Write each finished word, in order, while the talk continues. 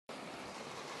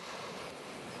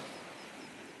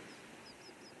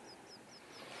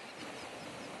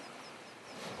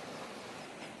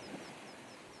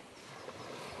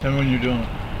and when you're doing it.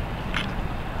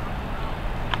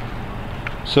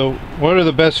 So, what are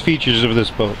the best features of this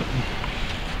boat?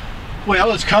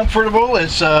 Well, it's comfortable.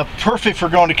 It's perfect for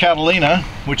going to Catalina,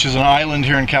 which is an island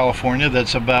here in California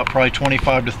that's about probably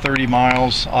 25 to 30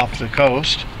 miles off the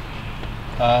coast.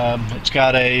 It's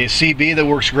got a CB that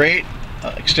works great,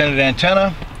 extended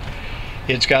antenna.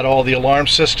 It's got all the alarm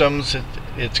systems.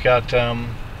 It's got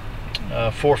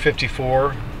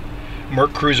 454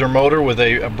 Merc Cruiser motor with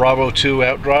a Bravo 2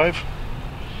 outdrive,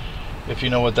 if you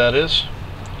know what that is.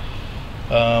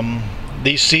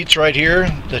 These seats right here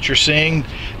that you're seeing,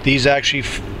 these actually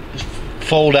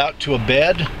fold out to a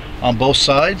bed on both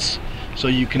sides, so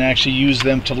you can actually use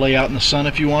them to lay out in the sun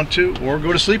if you want to, or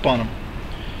go to sleep on them.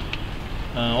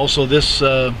 Also, this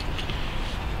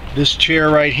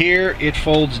chair right here, it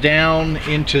folds down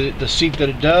into the seat that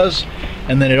it does,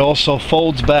 and then it also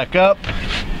folds back up,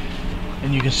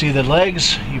 and you can see the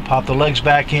legs. You pop the legs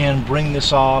back in, bring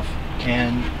this off,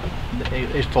 and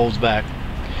it folds back.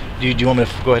 Do you want me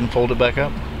to go ahead and fold it back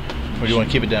up, or do you want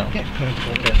to keep it down? Yeah.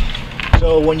 Okay.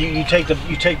 So when you take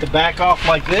the back off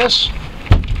like this,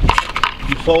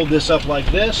 you fold this up like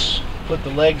this, put the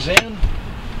legs in,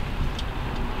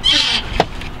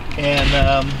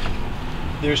 and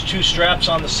there's two straps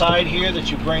on the side here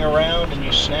that you bring around and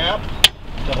you snap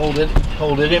to hold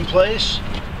it in place.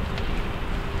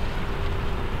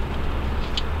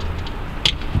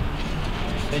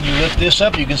 Then you lift this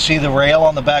up. You can see the rail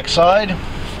on the back side.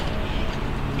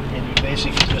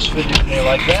 Basically just fit it in there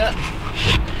like that,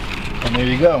 and there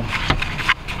you go.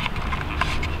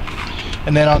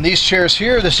 And then on these chairs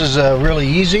here, this is really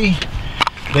easy.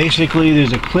 Basically,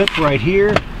 there's a clip right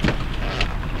here,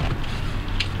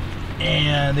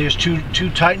 and there's two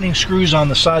tightening screws on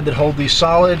the side that hold these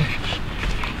solid.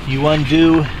 You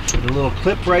undo the little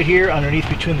clip right here underneath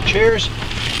between the chairs,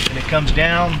 and it comes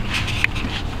down,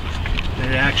 and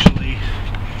it actually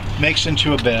makes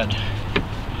into a bed.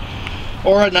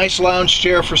 Or a nice lounge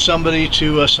chair for somebody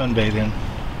to sunbathe in.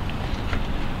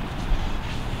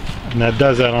 And that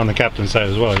does that on the captain's side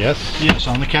as well, yes? Yes,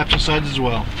 on the captain's side as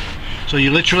well. So you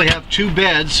literally have two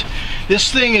beds. This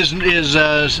thing is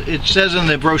it says in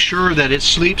the brochure that it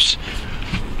sleeps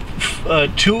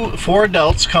 4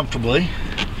 adults comfortably,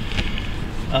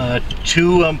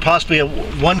 possibly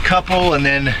one couple, and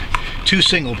then 2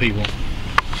 single people.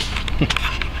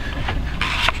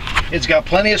 It's got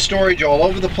plenty of storage all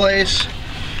over the place.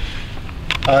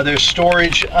 There's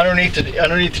storage underneath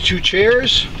the 2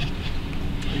 chairs.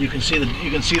 You can see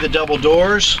the double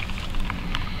doors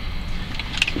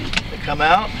that come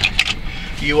out.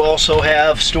 You also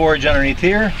have storage underneath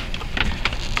here.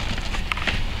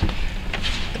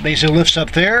 It basically lifts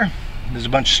up there. There's a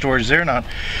bunch of storage there.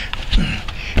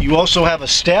 You also have a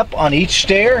step on each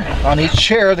chair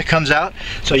that comes out,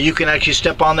 so you can actually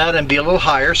step on that and be a little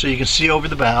higher so you can see over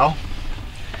the bow.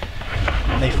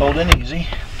 And they fold in easy.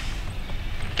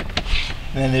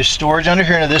 And then there's storage under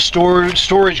here. Now this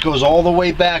storage goes all the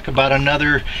way back about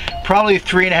another probably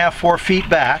 3.5 to 4 feet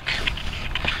back.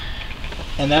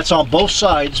 And that's on both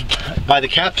sides, by the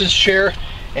captain's chair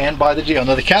and by the deal.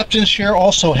 Now the captain's chair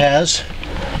also has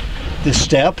this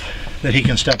step that he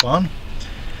can step on.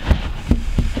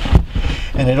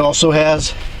 And it also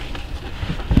has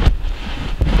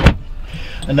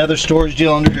another storage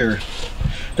deal under here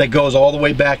that goes all the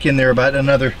way back in there about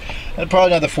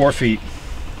probably another 4 feet.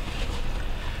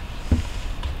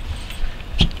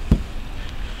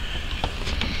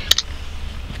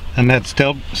 And that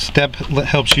step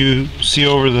helps you see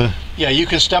over the... Yeah, you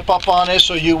can step up on it,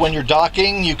 so when you're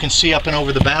docking, you can see up and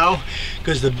over the bow,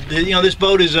 because this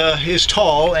boat is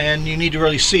tall and you need to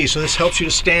really see. So this helps you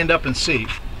to stand up and see.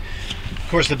 Of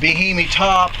course, the Bahimi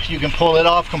top, you can pull it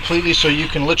off completely, so you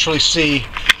can literally see.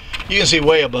 You can see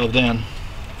way above then.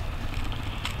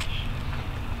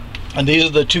 And these are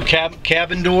the 2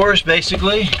 cabin doors,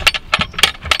 basically.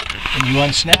 And you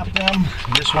unsnap them.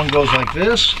 This one goes like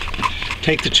this.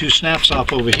 Take the 2 snaps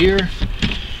off over here.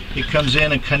 It comes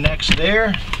in and connects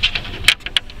there.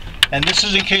 And this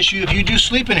is in case if you do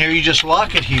sleep in here, you just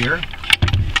lock it here.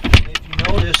 And if you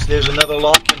notice, there's another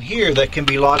lock in here that can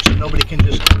be locked, so nobody can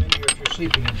just come in here if you're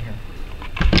sleeping in here.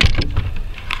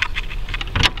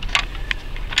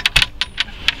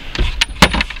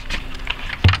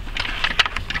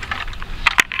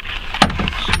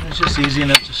 So it's just easy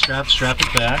enough to strap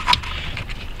it back.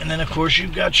 And then of course you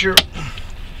got your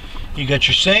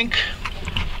sink,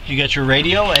 you got your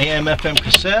radio, AM, FM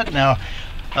cassette. Now,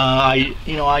 I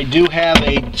do have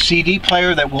a CD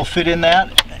player that will fit in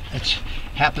that. It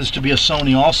happens to be a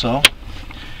Sony also.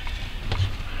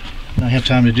 I have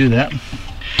time to do that.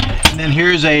 And then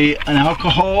here's an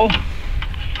alcohol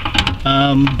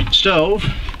stove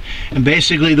And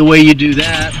basically the way you do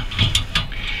that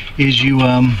is you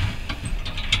I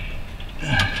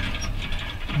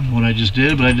don't know what I just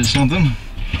did, but I did something.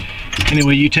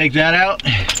 Anyway, you take that out,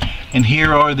 and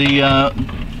here are the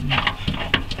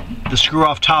screw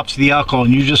off tops of the alcohol,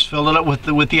 and you just fill it up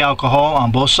with the alcohol on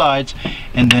both sides,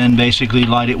 and then basically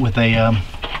light it with a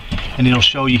and it'll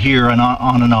show you here an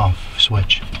on and off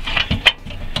switch.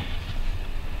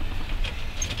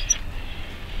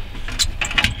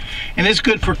 And it's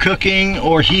good for cooking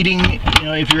or heating. You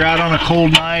know, if you're out on a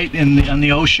cold night on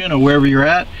the ocean or wherever you're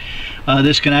at,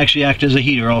 this can actually act as a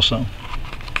heater also.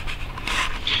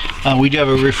 We do have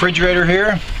a refrigerator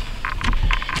here.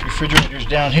 Refrigerator's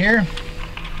down here,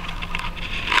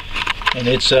 and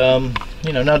it's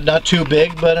you know, not too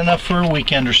big, but enough for a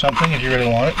weekend or something if you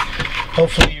really want it.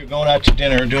 Hopefully you're going out to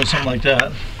dinner or doing something like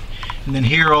that. And then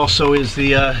here also is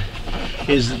the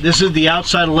this is the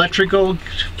outside electrical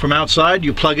from outside.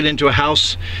 You plug it into a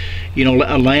house, you know,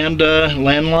 a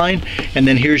landline, and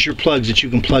then here's your plugs that you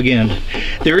can plug in.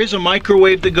 There is a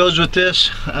microwave that goes with this.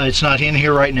 It's not in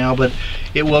here right now, but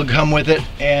it will come with it.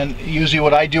 And usually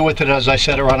what I do with it is I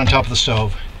set it right on top of the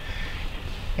stove.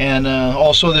 And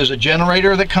also there's a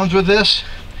generator that comes with this.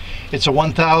 It's a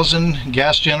 1000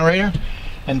 gas generator.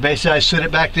 And basically I sit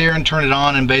it back there and turn it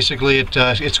on, and basically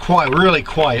it's quiet, really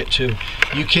quiet too.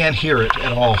 You can't hear it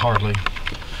at all, hardly.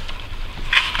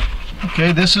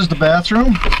 Okay, this is the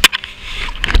bathroom.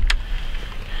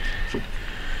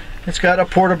 It's got a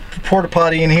porta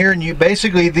potty in here, and you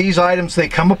basically, these items, they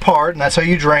come apart, and that's how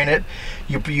you drain it.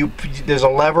 There's a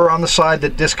lever on the side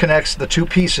that disconnects the two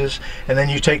pieces, and then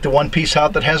you take the one piece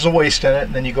out that has the waste in it,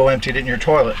 and then you go empty it in your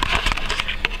toilet.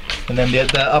 And then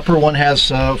the upper one has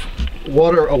a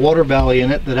water valley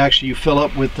in it that actually you fill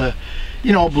up with the,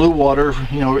 you know, blue water,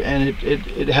 you know, and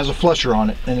it has a flusher on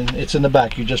it, and it's in the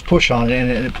back. You just push on it, and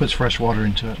it puts fresh water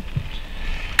into it.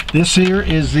 This here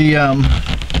is the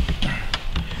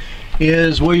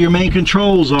is where your main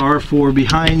controls are for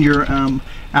behind your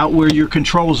out where your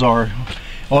controls are.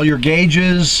 All your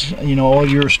gauges, you know, all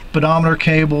your speedometer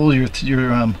cables,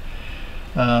 your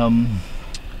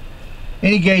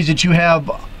any gauge that you have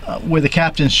where the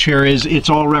captain's chair is, it's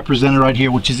all represented right here,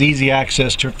 which is easy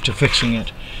access to fixing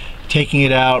it, taking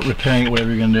it out, repairing it, whatever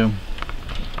you're going to do.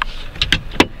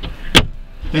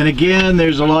 And again,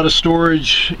 there's a lot of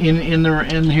storage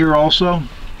in here also.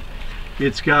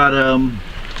 It's got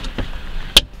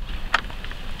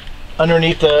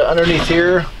underneath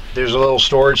here, there's a little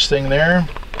storage thing there,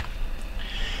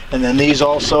 and then these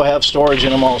also have storage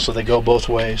in them also. They go both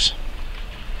ways.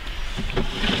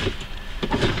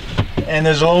 And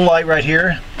there's a little light right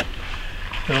here.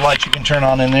 There's a light you can turn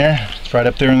on in there. It's right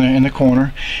up there in the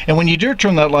corner. And when you do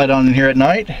turn that light on in here at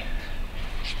night,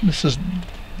 this is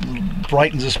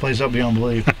brightens this place up beyond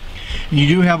belief. And you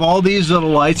do have all these little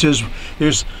lights.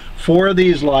 There's 4 of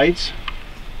these lights,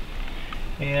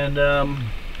 and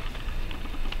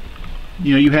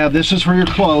you know, you have, this is for your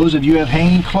clothes. If you have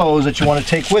hanging clothes that you want to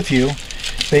take with you,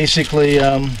 basically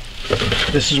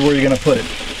this is where you're going to put it.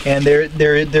 And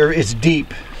it's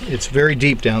deep. It's very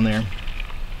deep down there.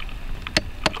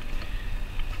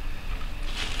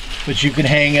 But you can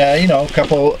hang, you know, a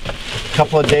couple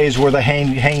of days worth of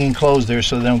hanging clothes there,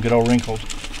 so they don't get all wrinkled.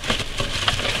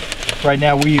 Right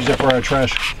now we use it for our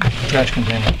trash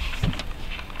container.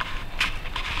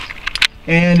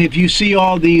 And if you see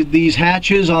all these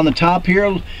hatches on the top here,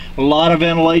 a lot of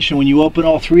ventilation. When you open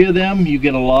all 3 of them, you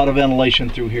get a lot of ventilation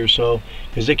through here, so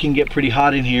because it can get pretty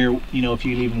hot in here, you know, if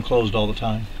you leave them closed all the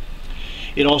time.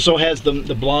 It also has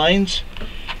the blinds.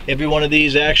 Every one of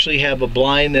these actually have a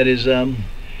blind that is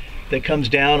that comes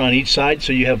down on each side,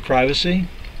 so you have privacy.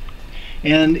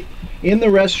 And in the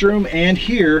restroom and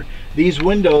here, these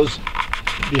windows,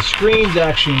 the screens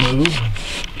actually move,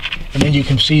 and then you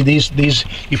can see these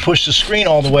you push the screen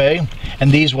all the way,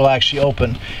 and these will actually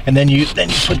open, and then you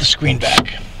put the screen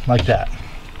back like that,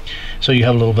 so you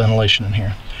have a little ventilation in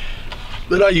here.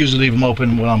 But I usually leave them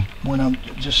open when I'm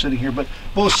just sitting here. But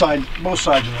both sides of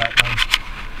that thing.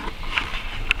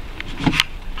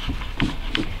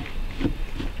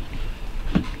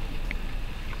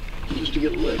 Just to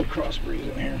get a little cross breeze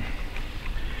in here.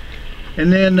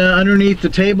 And then underneath the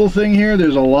table thing here,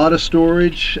 there's a lot of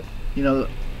storage. You know,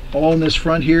 all in this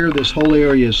front here, this whole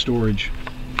area is storage.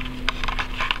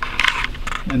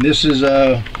 And this is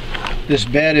this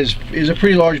bed is a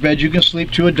pretty large bed. You can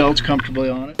sleep 2 adults comfortably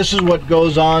on it. This is what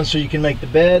goes on so you can make the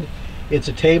bed. It's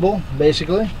a table,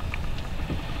 basically.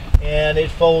 And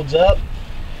it folds up.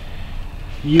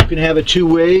 You can have it 2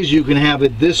 ways. You can have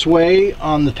it this way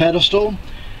on the pedestal,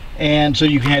 And so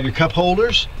you can have your cup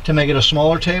holders to make it a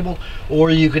smaller table,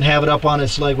 or you can have it up on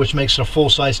its leg, which makes it a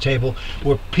full-size table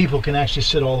where people can actually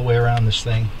sit all the way around this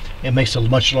thing. It makes a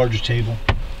much larger table.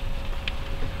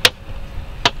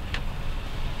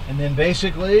 And then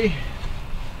basically,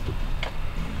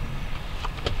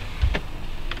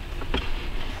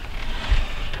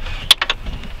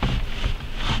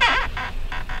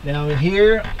 now in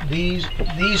here, these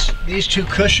two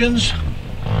cushions,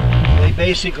 they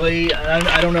basically,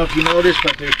 I don't know if you noticed,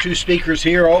 but there's two speakers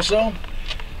here also,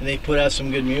 and they put out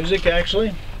some good music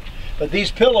actually. But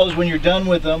these pillows, when you're done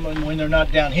with them and when they're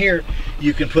not down here,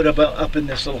 you can put up in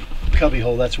this little cubby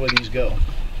hole. That's where these go.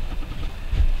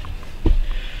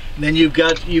 And then you've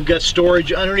got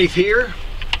storage underneath here,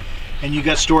 and you've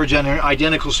got storage under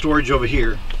identical storage over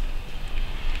here,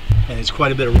 and it's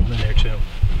quite a bit of room in there too.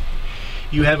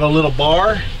 You have a little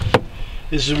bar.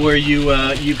 This is where you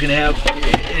can have.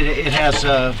 It has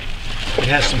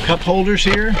some cup holders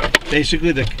here.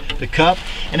 Basically, the cup,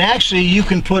 and actually you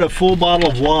can put a full bottle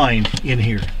of wine in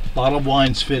here. Bottle of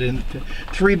wines fit in.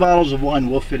 3 bottles of wine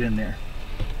will fit in there.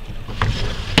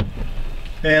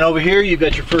 And over here you've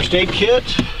got your first aid kit,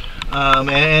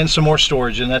 and some more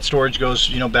storage, and that storage goes,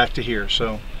 you know, back to here.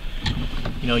 So,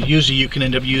 you know, usually you can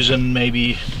end up using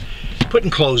maybe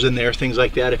putting clothes in there, things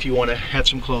like that, if you want to have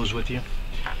some clothes with you.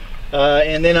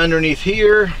 And then underneath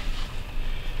here,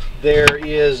 there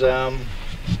is, sorry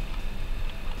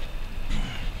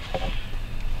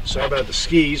about the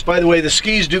skis. By the way, the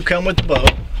skis do come with the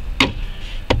boat,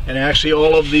 and actually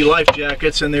all of the life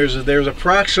jackets, and there's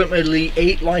approximately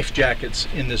 8 life jackets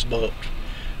in this boat,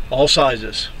 all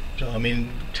sizes. So I mean,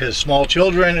 to small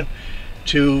children,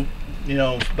 to, you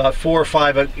know, about 4 or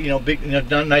 5, you know, big, you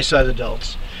know, nice size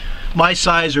adults. My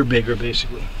size or bigger,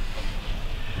 basically.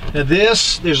 Now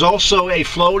there's also a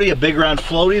floaty, a big round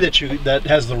floaty that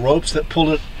has the ropes that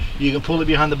pull it. You can pull it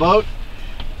behind the boat,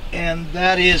 and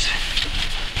that is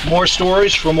more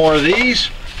storage for more of these.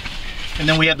 And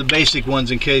then we have the basic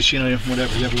ones in case, you know,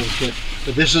 whatever, you have a little kit.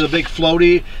 But this is a big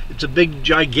floaty. It's a big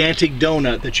gigantic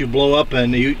donut that you blow up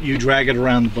and you drag it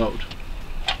around the boat.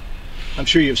 I'm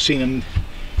sure you've seen them.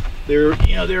 They're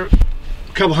a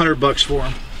couple $100 for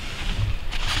them.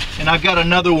 And I've got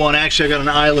another one. Actually, I've got an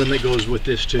island that goes with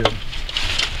this too,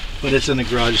 but it's in the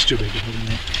garage. It's too big to put in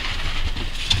there.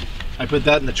 I put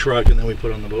that in the truck, and then we put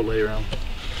it on the boat later on.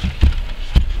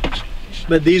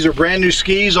 But these are brand new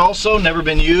skis, also never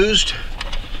been used.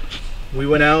 We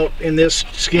went out in this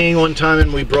skiing one time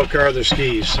and we broke our other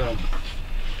skis, so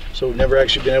we've never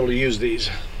actually been able to use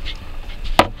these.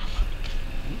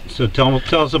 So tell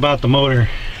us about the motor.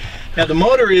 Now the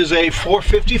motor is a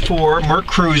 454 Merc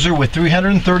Cruiser with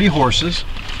 330 horses.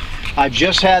 I've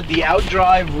just had the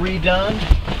outdrive redone.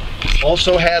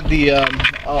 Also had the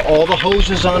all the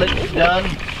hoses on it done.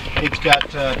 It's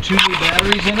got 2 new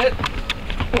batteries in it,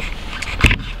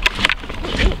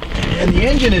 and the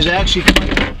engine is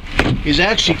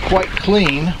actually quite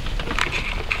clean.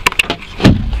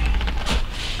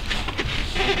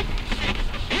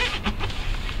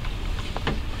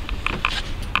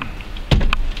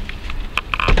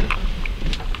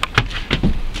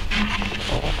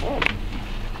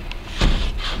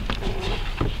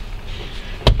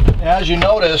 As you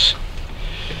notice,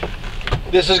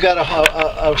 this has got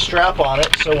a strap on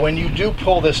it, so when you do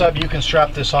pull this up, you can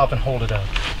strap this off and hold it up.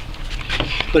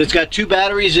 But it's got 2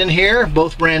 batteries in here,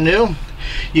 both brand new.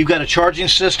 You've got a charging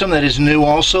system that is new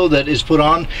also, that is put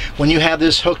on when you have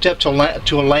this hooked up to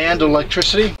a land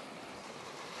electricity.